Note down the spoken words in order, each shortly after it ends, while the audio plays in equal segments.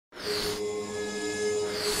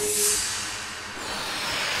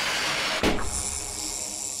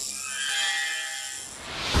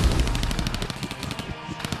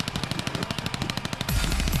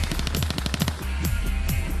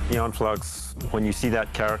Aeon Flux, when you see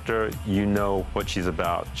that character, you know what she's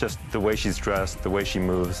about. Just the way she's dressed, the way she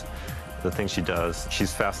moves, the things she does.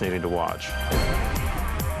 She's fascinating to watch.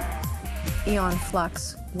 Aeon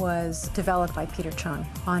Flux was developed by Peter Chung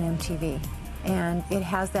on MTV, and it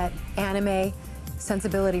has that anime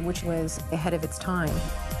sensibility which was ahead of its time.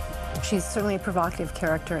 She's certainly a provocative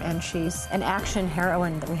character, and she's an action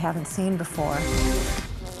heroine that we haven't seen before.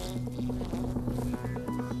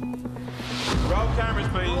 Roll cameras,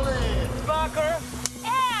 please. Sparker,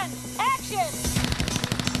 and action!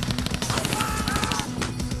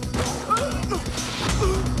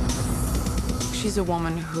 She's a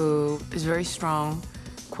woman who is very strong,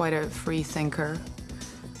 quite a free thinker,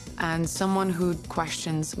 and someone who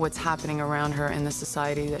questions what's happening around her in the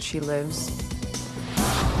society that she lives.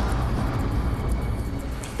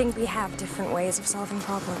 I think we have different ways of solving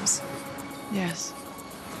problems. Yes,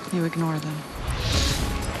 you ignore them.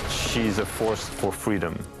 She's a force for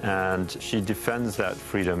freedom, and she defends that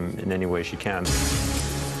freedom in any way she can.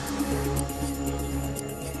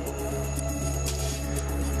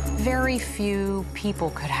 Very few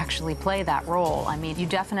people could actually play that role. I mean, you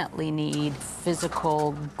definitely need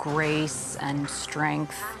physical grace and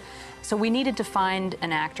strength. So we needed to find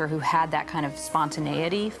an actor who had that kind of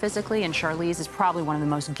spontaneity physically, and Charlize is probably one of the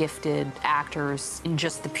most gifted actors in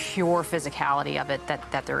just the pure physicality of it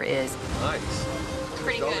that there is. Nice.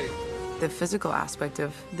 Pretty good. The physical aspect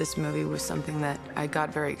of this movie was something that I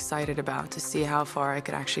got very excited about, to see how far I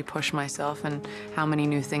could actually push myself and how many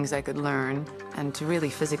new things I could learn, and to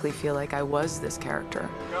really physically feel like I was this character.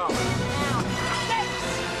 Go.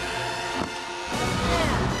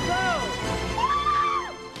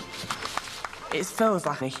 It feels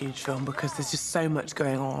like a huge film because there's just so much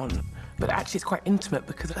going on. But actually it's quite intimate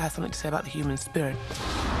because it has something to say about the human spirit.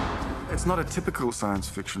 It's not a typical science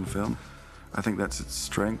fiction film. I think that's its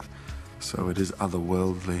strength. So it is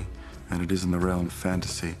otherworldly, and it is in the realm of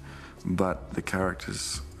fantasy, but the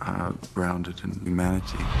characters are grounded in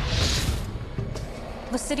humanity.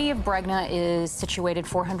 The city of Bregna is situated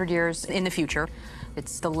 400 years in the future.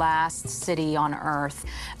 It's the last city on Earth,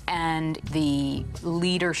 and the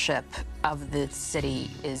leadership of the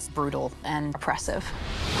city is brutal and oppressive.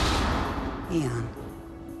 Aeon,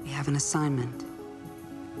 we have an assignment.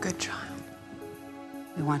 Good child.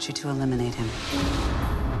 We want you to eliminate him.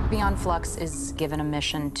 Aeon Flux is given a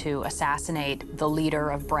mission to assassinate the leader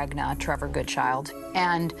of Bregna, Trevor Goodchild,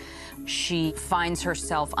 and she finds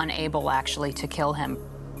herself unable, actually, to kill him.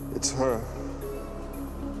 It's her.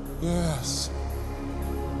 Yes.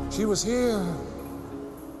 She was here.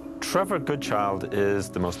 Trevor Goodchild is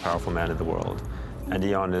the most powerful man in the world, and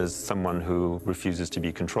Aeon is someone who refuses to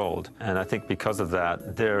be controlled. And I think because of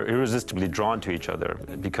that, they're irresistibly drawn to each other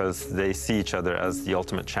because they see each other as the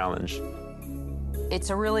ultimate challenge. It's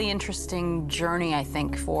a really interesting journey, I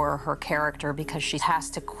think, for her character, because she has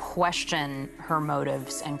to question her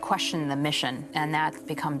motives and question the mission, and that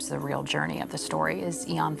becomes the real journey of the story, is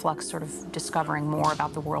Aeon Flux sort of discovering more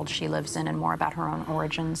about the world she lives in and more about her own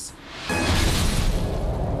origins.